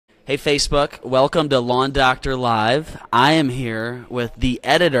Hey Facebook, welcome to Lawn Doctor Live. I am here with the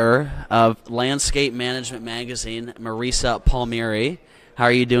editor of Landscape Management Magazine, Marisa Palmieri. How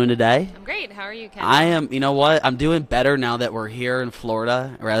are you doing today? I'm great. How are you, Kevin? I am, you know what, I'm doing better now that we're here in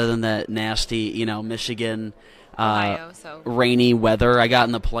Florida rather than that nasty, Michigan Ohio, rainy weather. I got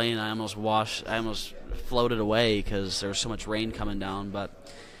in the plane, I almost floated away because there's so much rain coming down, but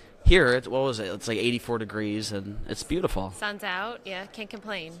here, it's like 84 degrees, and it's beautiful. Sun's out. Yeah, can't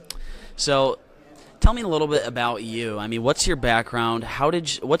complain. So, tell me a little bit about you. I mean, what's your background?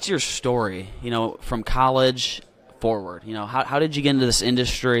 What's your story, from college forward? How did you get into this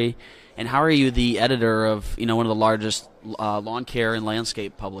industry, and how are you the editor of, one of the largest lawn care and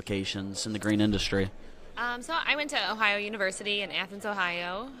landscape publications in the green industry? So I went to Ohio University in Athens,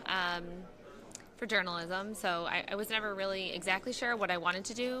 Ohio, for journalism. So I was never really exactly sure what I wanted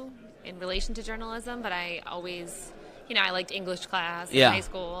to do in relation to journalism, but I always, I liked English class in high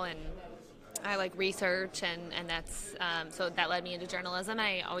school, and I like research, and that's so that led me into journalism.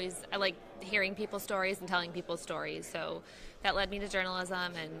 I like hearing people's stories and telling people's stories, so that led me to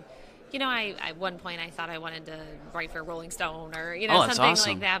journalism. And at one point I thought I wanted to write for Rolling Stone or something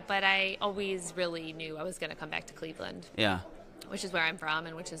awesome. like that, but I always really knew I was going to come back to Cleveland. Yeah. Which is where I'm from,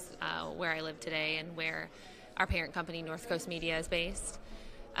 and which is where I live today, and where our parent company, North Coast Media, is based.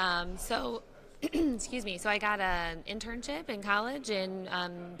 Excuse me. So I got an internship in college in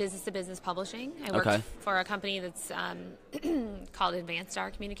business-to-business publishing. I worked for a company that's called Advanced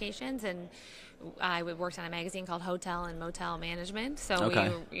Star Communications, and I worked on a magazine called Hotel and Motel Management.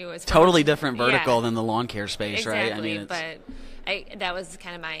 So it was totally different vertical than the lawn care space, right? Exactly. But that was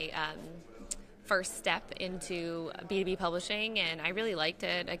kind of my first step into B2B publishing, and I really liked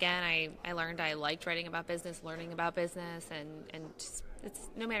it. Again, I learned I liked writing about business, learning about business, and just, it's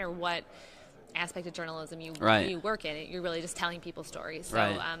no matter what aspect of journalism you work in, you're really just telling people stories.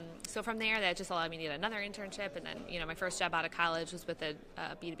 So, so from there, that just allowed me to get another internship, and then my first job out of college was with a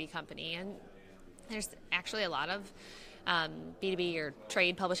B2B company, and there's actually a lot of B2B or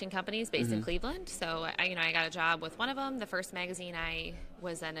trade publishing companies based in Cleveland. So I got a job with one of them. The first magazine I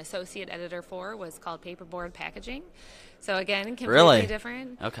was an associate editor for was called Paperboard Packaging. So again, completely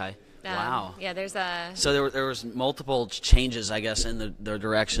different. Okay. Wow. Yeah, there's So there was multiple changes, I guess, in the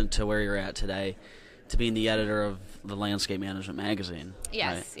direction to where you're at today, to being the editor of the Landscape Management Magazine.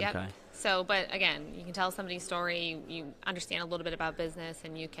 Yes. Right? Yep. Okay. So, but again, you can tell somebody's story. You understand a little bit about business,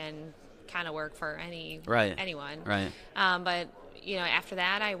 and you can kind of work for anyone. Right. But after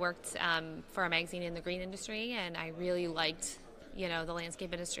that, I worked for a magazine in the green industry, and I really liked the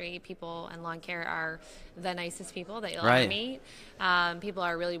landscape industry. People and lawn care are the nicest people that you'll ever meet. People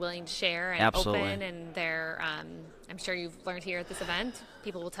are really willing to share and open, and they're I'm sure you've learned here at this event,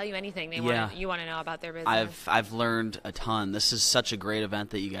 people will tell you anything you want to know about their business. I've learned a ton. This is such a great event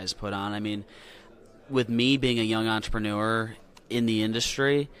that you guys put on. I mean, with me being a young entrepreneur in the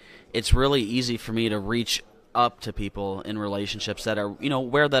industry, it's really easy for me to reach up to people in relationships that are,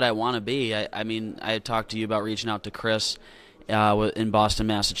 where that I want to be. I mean, I had talked to you about reaching out to Chris in Boston,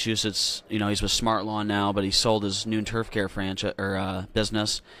 Massachusetts. He's with Smart Lawn now, but he sold his Noon Turf Care franchise or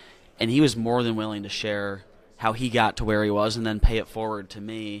business, and he was more than willing to share how he got to where he was, and then pay it forward to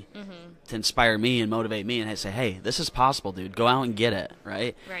me to inspire me and motivate me, and I say, hey, this is possible, dude. Go out and get it,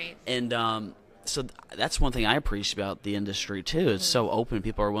 right? Right. And so that's one thing I appreciate about the industry too. It's so open;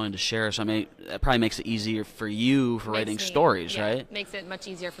 people are willing to share. So I mean, that probably makes it easier for you for writing stories, right? Makes it much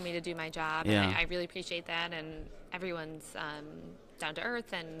easier for me to do my job. Yeah. And I really appreciate that, and everyone's down to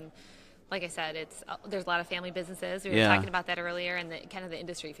earth, and like I said, there's a lot of family businesses. We were talking about that earlier, and the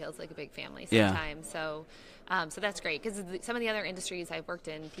industry feels like a big family sometimes. So that's great, because some of the other industries I've worked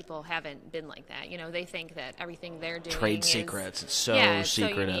in, people haven't been like that. They think that everything they're doing trade is secrets. It's so it's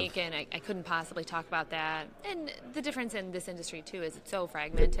secretive. so unique, and I couldn't possibly talk about that. And the difference in this industry too is it's so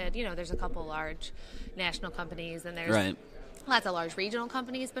fragmented. There's a couple large national companies, and there's lots of large regional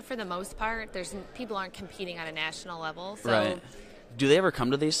companies, but for the most part, people aren't competing on a national level. So, do they ever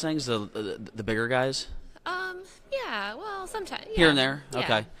come to these things, the bigger guys? Yeah, well, sometimes. Yeah. Here and there? Yeah.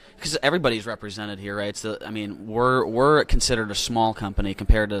 Okay. Because everybody's represented here, right? So, I mean, we're considered a small company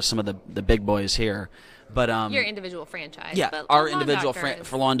compared to some of the big boys here. But your individual franchise. Yeah, but our individual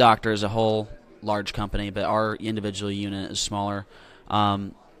for Lawn Doctor is a whole large company, but our individual unit is smaller.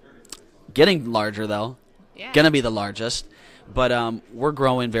 Getting larger, though. Yeah. Going to be the largest. But we're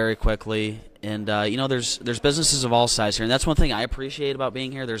growing very quickly. And, there's businesses of all sizes here. And that's one thing I appreciate about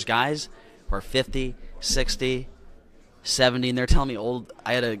being here. There's guys who are 50, 60, 70, and they're telling me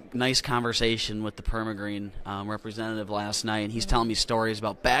I had a nice conversation with the Permagreen representative last night, and he's telling me stories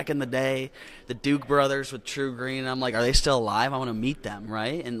about back in the day, the Duke brothers with True Green. And I'm like, are they still alive? I want to meet them,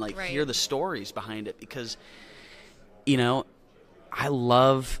 right? And like hear the stories behind it, because I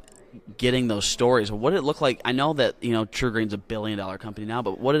love getting those stories. What did it look like? I know that True Green's $1 billion company now,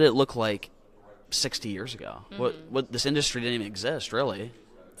 but what did it look like 60 years ago? What this industry didn't even exist, really.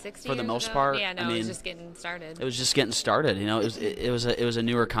 60 for the years most ago? part. Yeah, no, I mean, it was just getting started. It was just getting started. It was a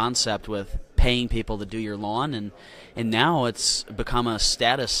newer concept with paying people to do your lawn, and now it's become a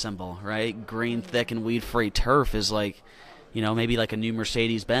status symbol, right? Green, thick, and weed-free turf is like, maybe like a new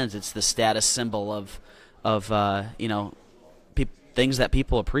Mercedes-Benz. It's the status symbol of things that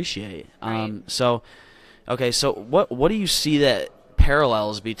people appreciate. Right. So what do you see that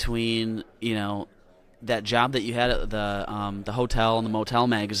parallels between that job that you had at the hotel and the motel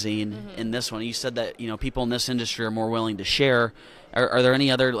magazine in this one? You said that people in this industry are more willing to share. Are there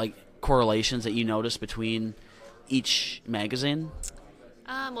any other like correlations that you notice between each magazine?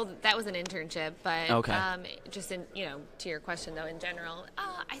 Well, that was an internship, but Okay. Just in to your question though, in general,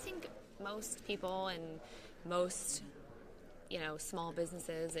 I think most people and most small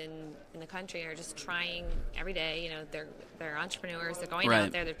businesses in the country are just trying every day. They're entrepreneurs. They're going Right.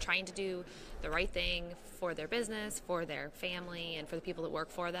 out there. They're trying to do the right thing for their business, for their family, and for the people that work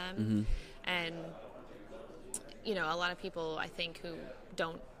for them. And a lot of people, I think, who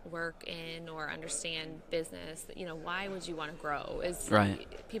don't work in or understand business, why would you want to grow? Right.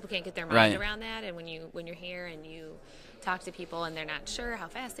 People can't get their mind Right. around that. And when you're here and you talk to people and they're not sure how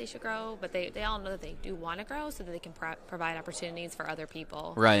fast they should grow, but they all know that they do want to grow so that they can provide opportunities for other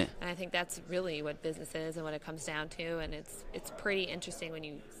people. Right. And I think that's really what business is and what it comes down to. And it's pretty interesting when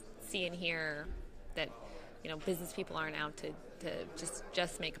you see and hear that business people aren't out to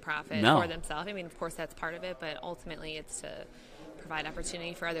just make a profit No. for themselves. I mean, of course that's part of it, but ultimately it's to provide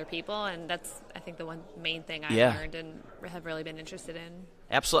opportunity for other people, and that's, I think, the one main thing I Yeah. learned and have really been interested in.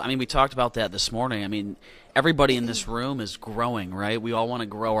 Absolutely. I mean, we talked about that this morning. I mean, everybody in this room is growing, right? We all want to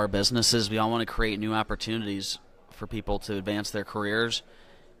grow our businesses. We all want to create new opportunities for people to advance their careers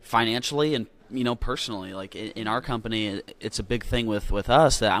financially and, personally. Like in our company, it's a big thing with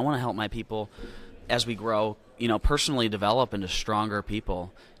us that I want to help my people as we grow, personally develop into stronger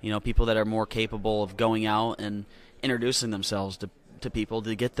people, people that are more capable of going out and introducing themselves to people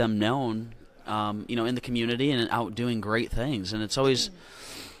to get them known, in the community and out doing great things. And it's always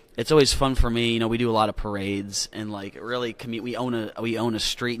fun for me. We do a lot of parades and like really we own a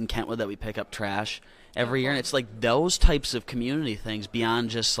street in Kentwood that we pick up trash every year. And it's like those types of community things beyond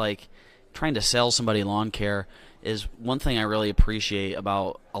just like trying to sell somebody lawn care is one thing I really appreciate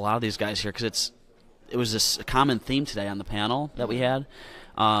about a lot of these guys here, because it was this common theme today on the panel that we had.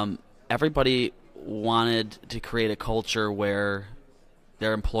 Everybody wanted to create a culture where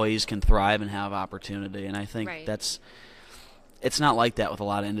their employees can thrive and have opportunity, and I think Right. it's not like that with a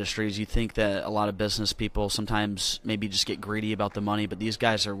lot of industries. You think that a lot of business people sometimes maybe just get greedy about the money, but these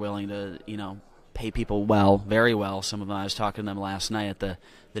guys are willing to, pay people well, very well. Some of them, I was talking to them last night at the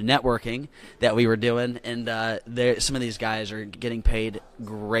networking that we were doing, and some of these guys are getting paid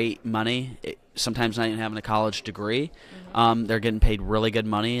great money, sometimes not even having a college degree. They're getting paid really good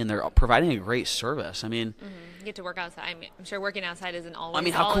money, and they're providing a great service. I mean, You get to work outside. I'm sure working outside isn't always I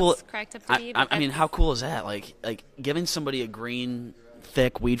mean, how all cool! it's cracked up to be. but I mean, that's- how cool is that? Like giving somebody a green,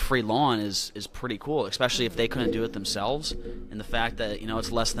 thick, weed-free lawn is pretty cool, especially if they couldn't do it themselves. And the fact that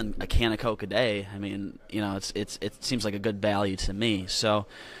it's less than a can of Coke a day. I mean, it seems like a good value to me. So,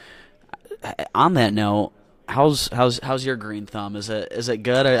 on that note, how's your green thumb? Is it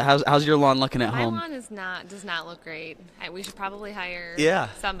good? Or how's your lawn looking at My home? lawn does not look great. We should probably hire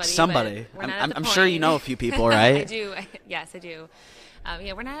somebody. Somebody. but we're not at the I'm sure you point. know a few people, right? I do. Yes, I do.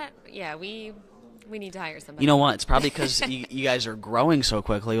 We're not. Yeah, we need to hire somebody. You know what? It's probably because you guys are growing so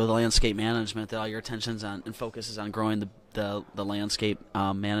quickly with landscape management that all your attention's on and focus is on growing the landscape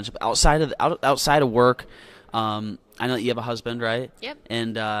management outside of work. I know that you have a husband, right? Yep.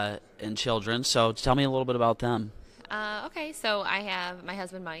 And children. So tell me a little bit about them. Okay, so I have my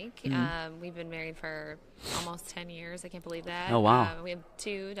husband Mike. We've been married for almost 10 years. I can't believe that. Oh, wow. We have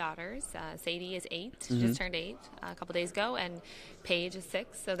 2 daughters. Sadie is 8. She just turned 8 a couple days ago, and Paige is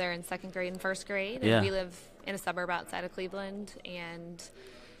 6. So they're in 2nd grade and 1st grade. And Yeah. we live in a suburb outside of Cleveland. And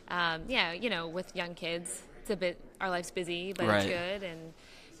with young kids, our life's busy, but Right. it's good. And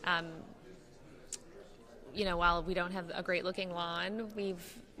while we don't have a great looking lawn,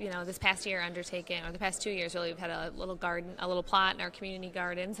 we've, this past year the past 2 years really, we've had a little garden, a little plot in our community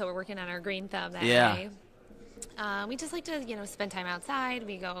garden. So we're working on our green thumb that Yeah. way. We just like to, spend time outside.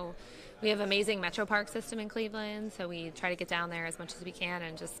 We have amazing Metro Park system in Cleveland, so we try to get down there as much as we can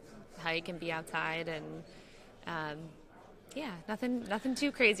and just hike and be outside. And yeah, nothing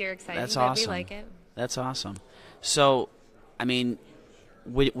too crazy or exciting. That's but awesome. We like it. That's awesome. So, I mean,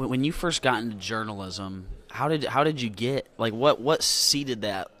 when you first got into journalism, how did you get, like, what seeded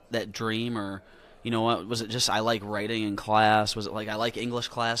that dream? Or, what was it? Just I like writing in class? Was it like I like English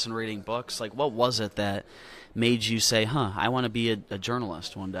class and reading books? Like, what was it that made you say, I want to be a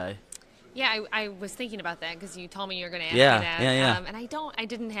journalist one day? Yeah, I was thinking about that because you told me you were going to ask Yeah, me that. yeah. And I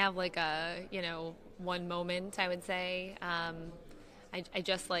didn't have like a, one moment, I would say.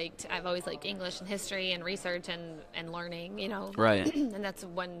 I've always liked English and history and research and learning, Right. And that's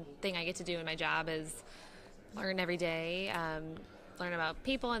one thing I get to do in my job is learn every day, learn about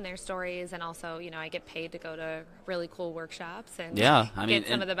people and their stories. And also, I get paid to go to really cool workshops and get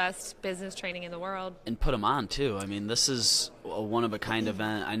some of the best business training in the world. And put them on, too. I mean, this is a one-of-a-kind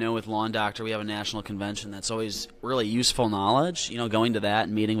event. I know with Lawn Doctor, we have a national convention that's always really useful knowledge, going to that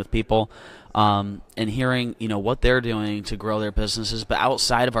and meeting with people and hearing, what they're doing to grow their businesses. But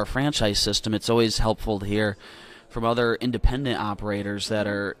outside of our franchise system, it's always helpful to hear from other independent operators that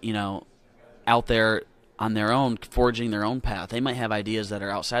are, out there on their own, forging their own path. They might have ideas that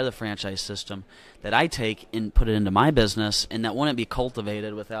are outside of the franchise system that I take and put it into my business, and that wouldn't be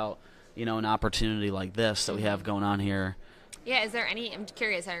cultivated without, an opportunity like this that we have going on here. Yeah, I'm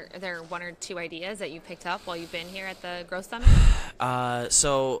curious, are there one or two ideas that you picked up while you've been here at the Growth Summit?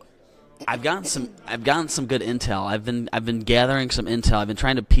 So I've gotten some good intel. I've been gathering some intel. I've been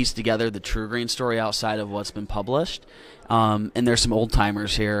trying to piece together the TruGreen story outside of what's been published. And there's some old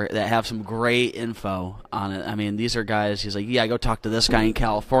timers here that have some great info on it. I mean, these are guys. He's like, yeah, go talk to this guy in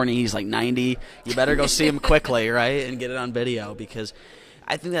California. He's like 90. You better go see him quickly, right, and get it on video, because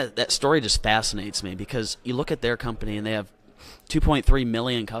I think that story just fascinates me. Because you look at their company and they have 2.3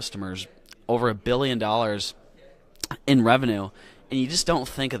 million customers, over $1 billion in revenue. And you just don't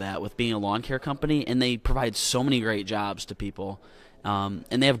think of that with being a lawn care company, and they provide so many great jobs to people, and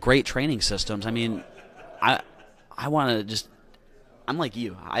they have great training systems. I mean, I want to just, I'm like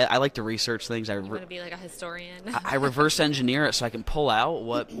you. I like to research things. You want to be like a historian. I reverse engineer it so I can pull out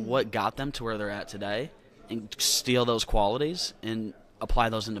what got them to where they're at today, and steal those qualities and apply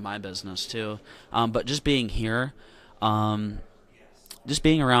those into my business too. But just being here, just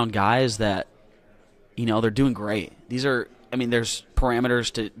being around guys that, they're doing great. There's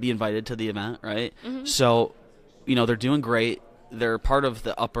parameters to be invited to the event, right? Mm-hmm. So, they're doing great. They're part of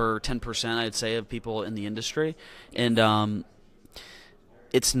the upper 10%, I'd say, of people in the industry. And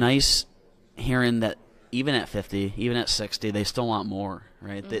it's nice hearing that even at 50, even at 60, they still want more,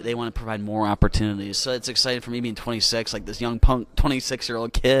 right? Mm-hmm. They want to provide more opportunities. So it's exciting for me being 26, like this young punk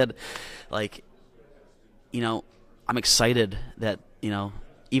 26-year-old kid. Like, I'm excited that,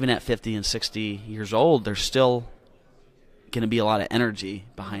 even at 50 and 60 years old, there's still going to be a lot of energy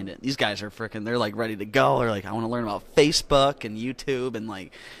behind it. These guys are they're like ready to go. They're like, I want to learn about Facebook and YouTube and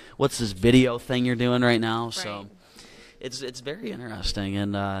like, what's this video thing you're doing right now? Right. So it's very interesting.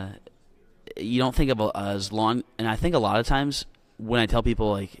 And you don't think of as lawn, and I think a lot of times when I tell people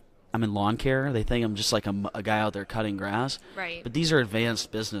like I'm in lawn care, they think I'm just like a guy out there cutting grass. Right. But these are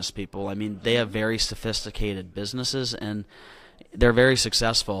advanced business people. I mean, they have very sophisticated businesses, and they're very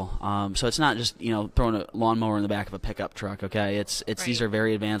successful. So it's not just throwing a lawnmower in the back of a pickup truck. Okay, it's right. These are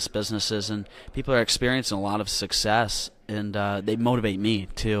very advanced businesses, and people are experiencing a lot of success, and they motivate me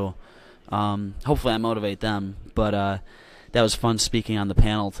too. Hopefully, I motivate them. But that was fun speaking on the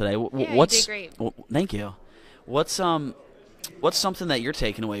panel today. You did great. Thank you. What's something that you're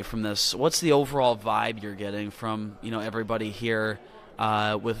taking away from this? What's the overall vibe you're getting from everybody here?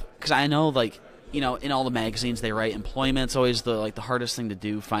 Because I know in all the magazines they write, employment's always the hardest thing to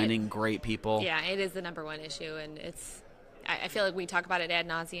do, finding great people. Yeah, it is the number one issue, and I feel like we talk about it ad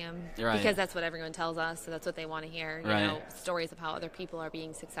nauseum because that's what everyone tells us, so that's what they want to hear. Stories of how other people are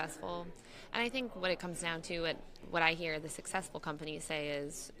being successful. And I think what it comes down to, what I hear the successful companies say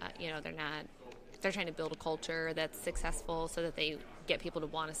is, they're trying to build a culture that's successful so that they get people to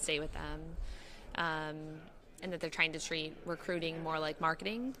want to stay with them. And that they're trying to treat recruiting more like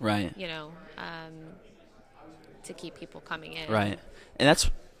marketing, right? To keep people coming in, right? And that's,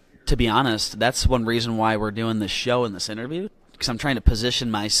 to be honest, that's one reason why we're doing this show and this interview, because I'm trying to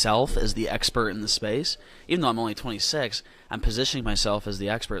position myself as the expert in the space. Even though I'm only 26, I'm positioning myself as the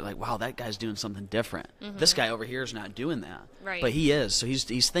expert. Like, wow, that guy's doing something different. Mm-hmm. This guy over here is not doing that, right? But he is. So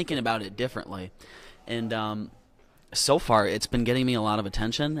he's thinking about it differently, and so far it's been getting me a lot of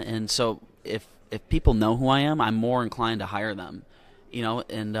attention. And so if people know who I am, I'm more inclined to hire them,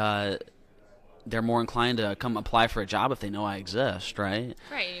 and they're more inclined to come apply for a job if they know I exist, right?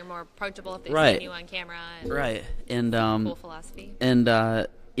 Right, and you're more approachable if they've Right. seen you on camera. And Right, and cool philosophy. and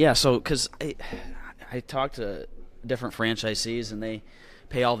yeah, so because I talked to different franchisees and they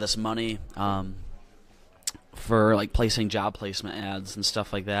pay all this money for like placing job placement ads and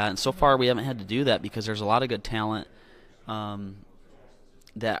stuff like that, and so far we haven't had to do that because there's a lot of good talent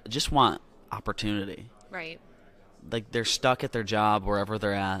that just want opportunity. Right. Like they're stuck at their job wherever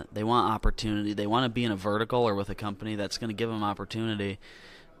they're at. They want opportunity. They want to be in a vertical or with a company that's going to give them opportunity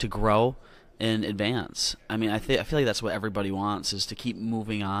to grow and advance. I mean, I feel like that's what everybody wants, is to keep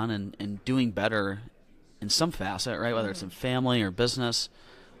moving on and doing better in some facet, right? Whether it's in family or business.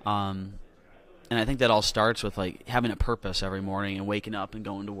 And I think that all starts with like having a purpose every morning and waking up and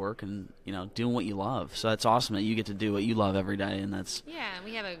going to work and, you know, doing what you love. So that's awesome that you get to do what you love every day, and that's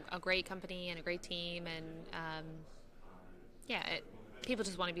We have a great company and a great team, and people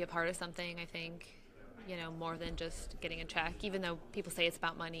just want to be a part of something, I think, you know, more than just getting a check. Even though people say it's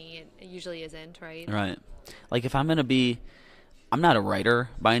about money, it usually isn't, right? Right. Like if I'm going to be, I'm not a writer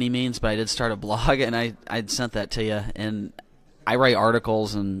by any means, but I did start a blog, and I'd sent that to you, and I write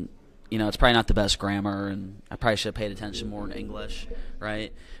articles, and you know, it's probably not the best grammar, and I probably should have paid attention more in English,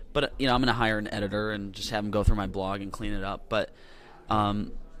 right? But, you know, I'm going to hire an editor and just have him go through my blog and clean it up. But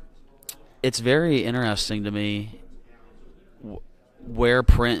it's very interesting to me where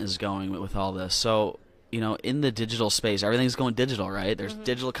print is going with all this. So, you know, in the digital space, everything's going digital, right? There's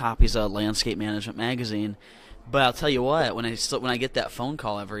digital copies of Landscape Management Magazine. But I'll tell you what, when I get that phone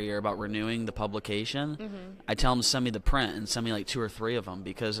call every year about renewing the publication, I tell them to send me the print and send me like 2 or 3 of them,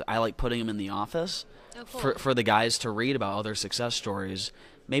 because I like putting them in the office for the guys to read about all their success stories.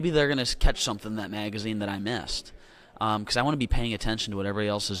 Maybe they're going to catch something in that magazine that I missed, because I want to be paying attention to what everybody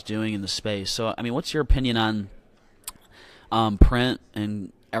else is doing in the space. So, I mean, what's your opinion on print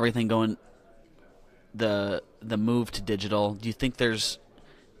and everything going the move to digital? Do you think there's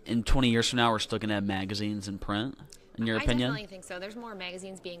in 20 years from now, we're still going to have magazines in print, in your opinion? I definitely think so. There's more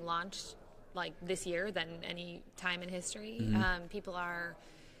magazines being launched like this year than any time in history. People are,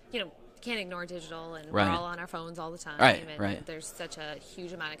 you know, can't ignore digital, and we're all on our phones all the time. And there's such a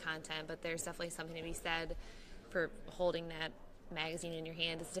huge amount of content, but there's definitely something to be said for holding that magazine in your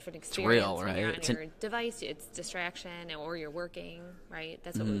hand. It's a different experience. It's real, right? When you're on your device, it's distraction, or you're working, right?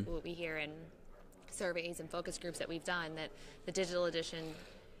 That's what we hear in surveys and focus groups that we've done, that the digital edition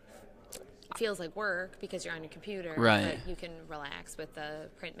feels like work because you're on your computer, but you can relax with the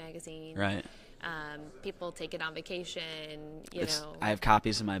print magazine. Right. People take it on vacation, you know. I have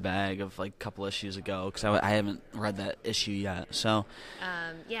copies in my bag of like a couple issues ago, because I haven't read that issue yet. So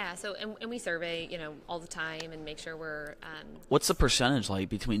and we survey, you know, all the time and make sure we're what's the percentage like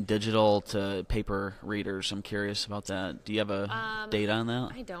between digital to paper readers? I'm curious about that. Do you have a data on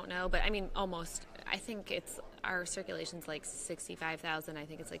that? I don't know, but I mean, almost. I think our circulation's like 65,000. I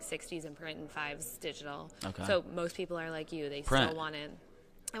think it's like 60s in print and 5s digital. Okay. So most people are like you; they still want it.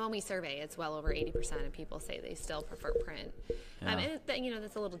 And when we survey, it's well over 80% of people say they still prefer print. And you know,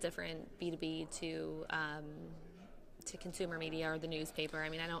 that's a little different B2B to consumer media or the newspaper. I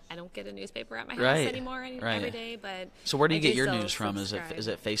mean, I don't get a newspaper at my house anymore every day. But so where do you get your news from? Is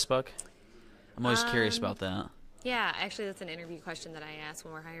it Facebook? I'm always curious about that. Yeah, actually, that's an interview question that I ask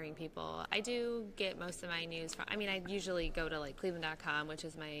when we're hiring people. I do get most of my news from, I mean, I usually go to like Cleveland.com, which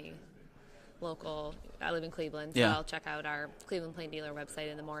is my local, I live in Cleveland, so I'll check out our Cleveland Plain Dealer website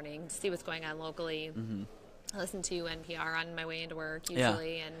in the morning to see what's going on locally. I listen to NPR on my way into work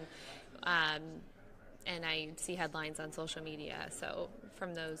usually, and I see headlines on social media. So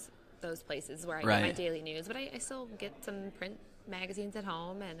from those places where I get my daily news, but I still get some print magazines at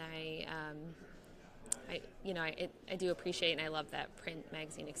home, and I do appreciate and I love that print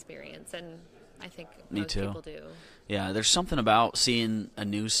magazine experience, and I think most people do. Yeah, there's something about seeing a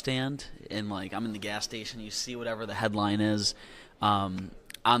newsstand, and like I'm in the gas station, you see whatever the headline is on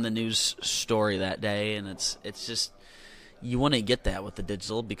the news story that day, and it's just, you wouldn't get that with the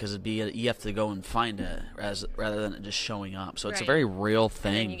digital, because you have to go and find it rather than it just showing up. So it's a very real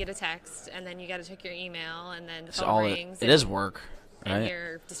thing. And then you get a text, and then you got to check your email, and then the phone rings. It is work. Right? And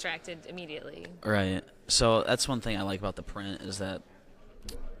you're distracted immediately. Right. So that's one thing I like about the print, is that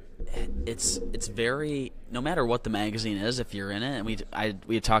it's very, no matter what the magazine is, if you're in it, and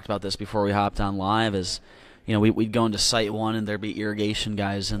we had talked about this before we hopped on live, is, you know, we'd go into Site 1 and there'd be irrigation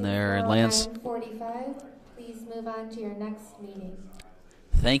guys in there, and Lance. 9:45. Please move on to your next meeting.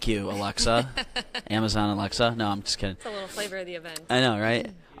 Thank you, Alexa. Amazon Alexa. No, I'm just kidding. It's a little flavor of the event. I know,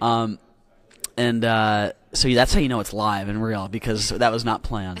 right? So that's how you know it's live and real, because that was not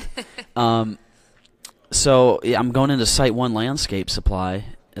planned. So I'm going into Site 1 Landscape Supply,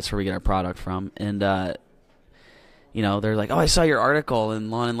 That's where we get our product from. And they're like, "Oh, I saw your article in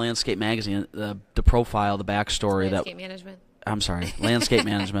Lawn and Landscape magazine, the profile, the backstory." Landscape management. I'm sorry, landscape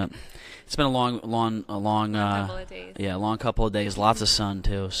management. It's been a long couple of days. Yeah, long couple of days. Lots of sun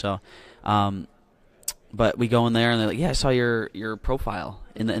too. So, but we go in there and they're like, "Yeah, I saw your profile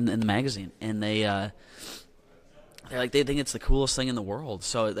in the magazine," and they're like, they think it's the coolest thing in the world.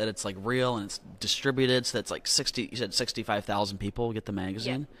 So that it's like real and it's distributed. So that's like 65,000 people get the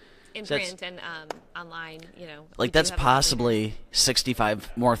magazine. Yeah. In print and online, Like that's possibly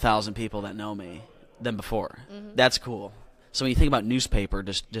 65 more thousand people that know me than before. Mm-hmm. That's cool. So when you think about newspaper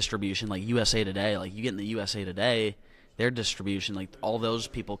distribution, like USA Today, like you get in the USA Today, their distribution, like all those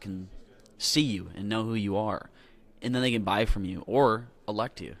people can see you and know who you are, and then they can buy from you or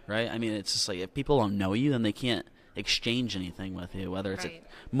elect you, right? I mean, it's just like if people don't know you, then they can't exchange anything with you, whether it's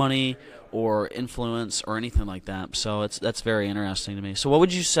money or influence or anything like that. So that's very interesting to me. So what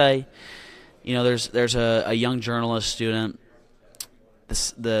would you say? There's a young journalist student.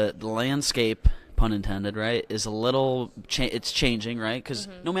 The landscape, pun intended, right, is a little it's changing, right? Because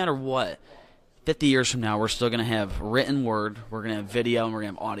no matter what, 50 years from now, we're still going to have written word, we're going to have video, and we're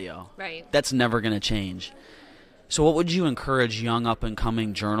going to have audio. Right. That's never going to change. So what would you encourage young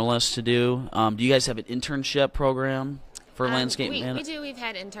up-and-coming journalists to do? Do you guys have an internship program for landscape management? We do. We've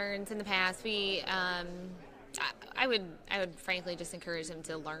had interns in the past. I would frankly just encourage them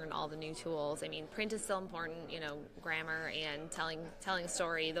to learn all the new tools. I mean, print is still important. Grammar and telling a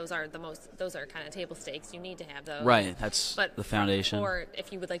story. Those are kind of table stakes. You need to have those. Right. That's the foundation. Or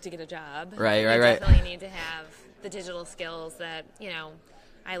if you would like to get a job, right. You definitely need to have the digital skills that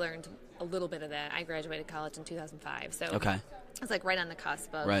I learned a little bit of that. I graduated college in 2005, so it's like right on the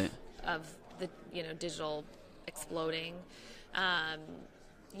cusp of the digital exploding.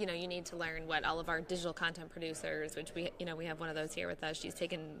 You need to learn what all of our digital content producers, which we have one of those here with us. She's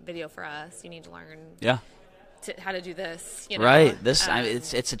taken video for us. You need to learn how to do this. Right.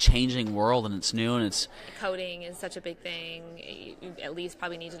 It's a changing world and it's new and it's coding is such a big thing. You at least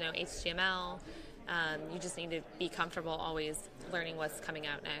probably need to know HTML. You just need to be comfortable always learning what's coming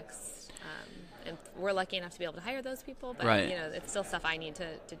out next. And we're lucky enough to be able to hire those people, but it's still stuff I need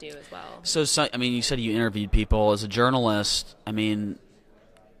to do as well. So, you said you interviewed people. As a journalist,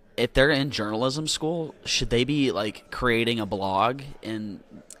 if they're in journalism school, should they be like creating a blog and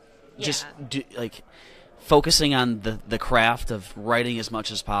just focusing on the craft of writing as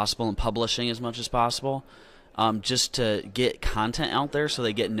much as possible and publishing as much as possible, just to get content out there so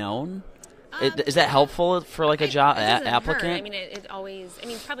they get known? Is that helpful for like a job applicant? Hurt. It always.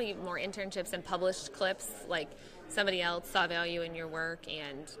 Probably more internships and published clips. Like somebody else saw value in your work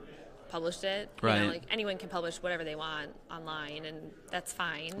and published it. Right. Like anyone can publish whatever they want online, and that's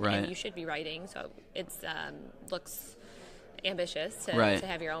fine. Right. And you should be writing. So it's looks ambitious to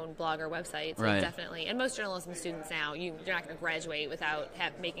have your own blog or website. So definitely. And most journalism students now, you're not going to graduate without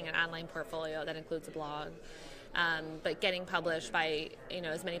making an online portfolio that includes a blog. But getting published by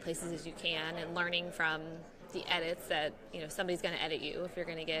as many places as you can, and learning from the edits that somebody's going to edit you if you're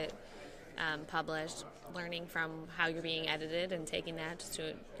going to get published. Learning from how you're being edited and taking that just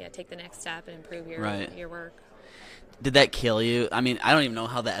to take the next step and improve your work. Did that kill you? I don't even know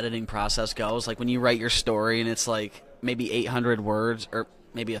how the editing process goes. Like when you write your story and it's like maybe 800 words or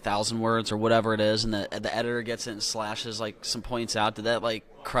maybe 1,000 words or whatever it is, and the editor gets it and slashes like some points out. Did that like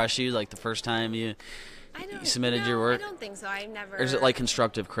crush you like the first time you submitted your work? I don't think so. I never. Or is it like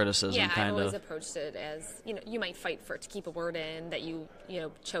constructive criticism? Yeah, kind I've always of approached it as you might fight to keep a word in that you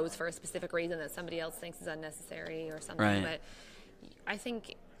chose for a specific reason that somebody else thinks is unnecessary or something. Right. But I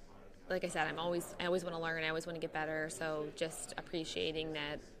think, like I said, I always want to learn. I always want to get better. So just appreciating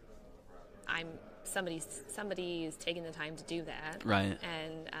that somebody's taking the time to do that. Right.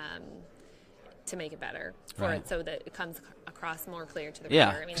 And to make it better for it, so that it comes across more clear to the reader.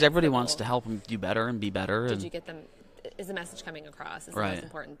 Yeah, because everybody wants to help them do better and be better. Did you get them? Is the message coming across? Is the most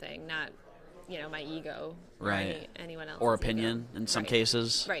important thing, not my ego or anyone else or opinion ego. In some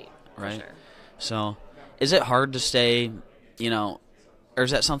cases. Right. For sure. So, is it hard to stay? Or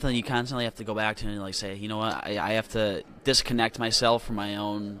is that something you constantly have to go back to and like say, what, I have to disconnect myself from my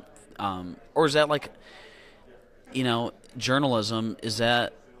own, or is that like, journalism? Is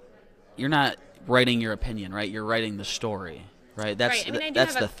that you're not writing your opinion, right? You're writing the story, right? That's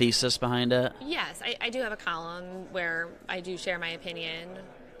that's the thesis behind it. Yes, I do have a column where I do share my opinion.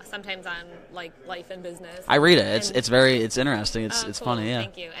 Sometimes on like life and business. I read it. It's interesting. It's cool. funny. Yeah.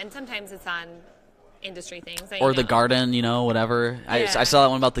 Thank you. And sometimes it's on industry things. Or the garden, whatever. Yeah. I saw that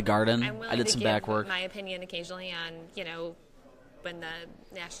one about the garden. I'm willing I did to some give back work. my opinion occasionally on when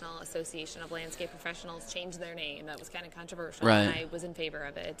the National Association of Landscape Professionals changed their name. That was kind of controversial, Right. and I was in favor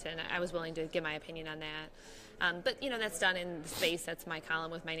of it, and I was willing to give my opinion on that. But that's done in the space. That's my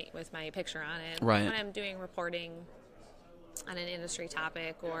column with my picture on it. Right. When I'm doing reporting on an industry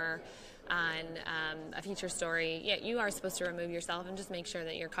topic or on a feature story, you are supposed to remove yourself and just make sure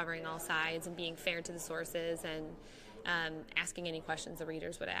that you're covering all sides and being fair to the sources and asking any questions the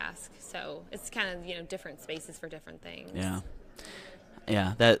readers would ask. So it's kind of different spaces for different things.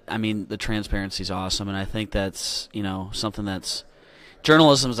 Yeah. The transparency is awesome, and I think that's something that's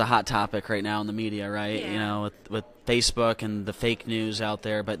journalism is a hot topic right now in the media, right? Yeah. With Facebook and the fake news out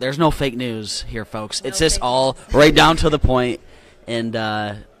there, but there's no fake news here, folks. No It's just fake all news. right down to the point and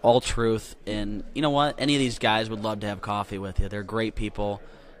all truth. And you know what? Any of these guys would love to have coffee with you. They're great people.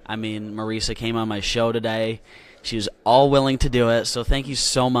 I mean, Marisa came on my show today. She was all willing to do it, so thank you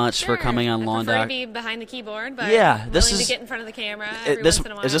so much for coming on Lawn I prefer to Doc. be behind the keyboard, but Yeah, this willing is- to get in front of the camera every once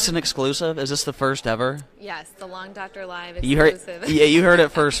in a while. Is this an exclusive? Is this the first ever? Yes, the Lawn Doctor Live You heard, exclusive. yeah, you heard it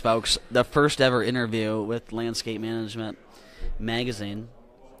first, folks. The first ever interview with Landscape Management Magazine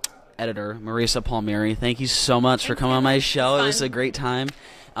editor Marisa Palmieri. Thank you so much for Thanks, coming on my Hannah. show. It It was was fun. a great time.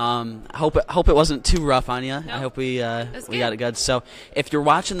 Hope it wasn't too rough on you. I No, hope we was got good. it good. So if you're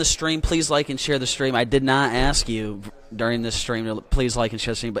watching the stream, please like and share the stream. I did not ask you during this stream to please like and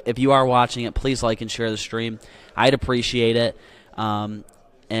share the stream, but if you are watching it, please like and share the stream. I'd appreciate it. And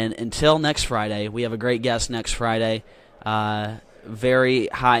until next Friday, we have a great guest next Friday. Very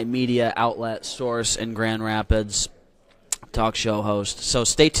high media outlet source in Grand Rapids, talk show host. So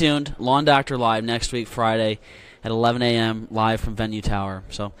stay tuned. Lawn Doctor Live next week, Friday at 11 a.m. live from Venue Tower.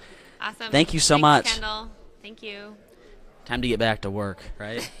 So Awesome. Thank you so Thanks, much. Kendall. Thank you. time to get back to work,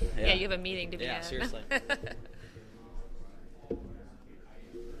 right? Yeah, you have a meeting to be Yeah, at. seriously.